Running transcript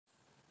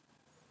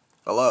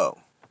Hello,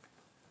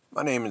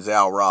 my name is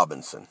Al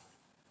Robinson,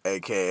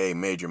 aka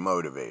Major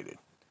Motivated.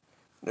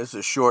 This is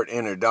a short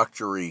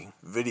introductory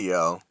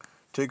video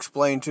to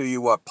explain to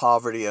you what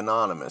Poverty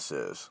Anonymous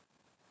is.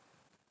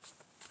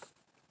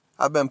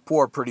 I've been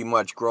poor pretty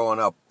much growing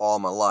up all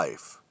my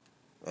life,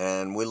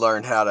 and we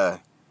learned how to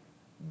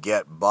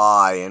get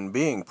by in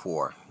being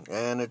poor,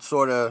 and it's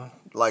sort of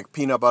like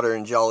peanut butter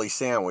and jelly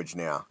sandwich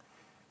now.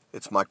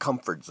 It's my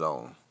comfort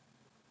zone.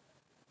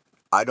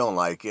 I don't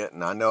like it,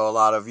 and I know a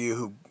lot of you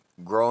who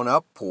grown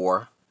up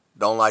poor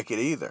don't like it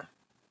either.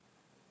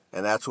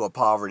 And that's what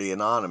Poverty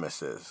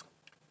Anonymous is.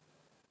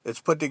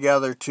 It's put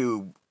together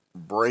to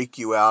break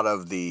you out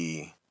of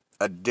the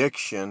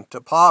addiction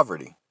to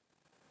poverty.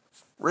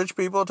 Rich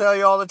people tell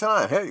you all the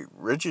time, hey,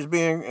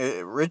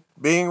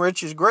 being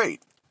rich is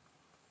great.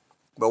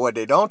 But what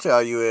they don't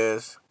tell you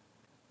is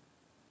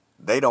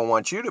they don't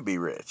want you to be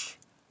rich.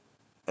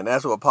 And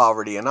that's what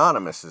Poverty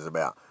Anonymous is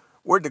about.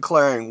 We're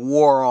declaring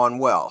war on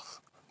wealth.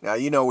 Now,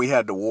 you know we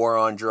had the war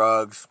on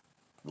drugs,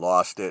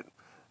 lost it.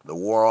 The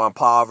war on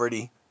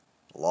poverty,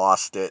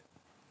 lost it.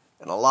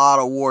 And a lot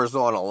of wars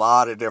on a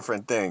lot of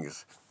different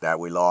things that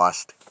we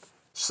lost.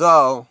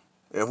 So,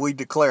 if we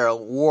declare a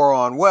war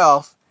on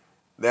wealth,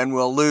 then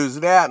we'll lose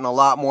that and a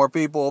lot more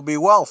people will be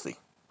wealthy.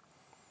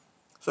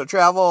 So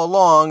travel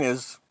along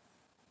as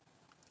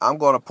I'm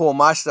going to pull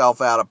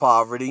myself out of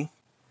poverty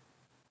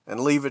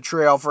and leave a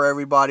trail for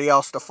everybody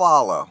else to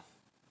follow.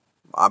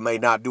 I may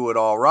not do it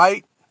all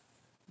right,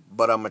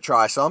 but I'm going to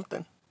try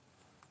something.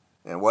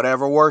 And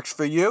whatever works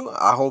for you,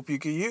 I hope you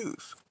can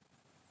use.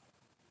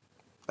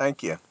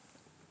 Thank you.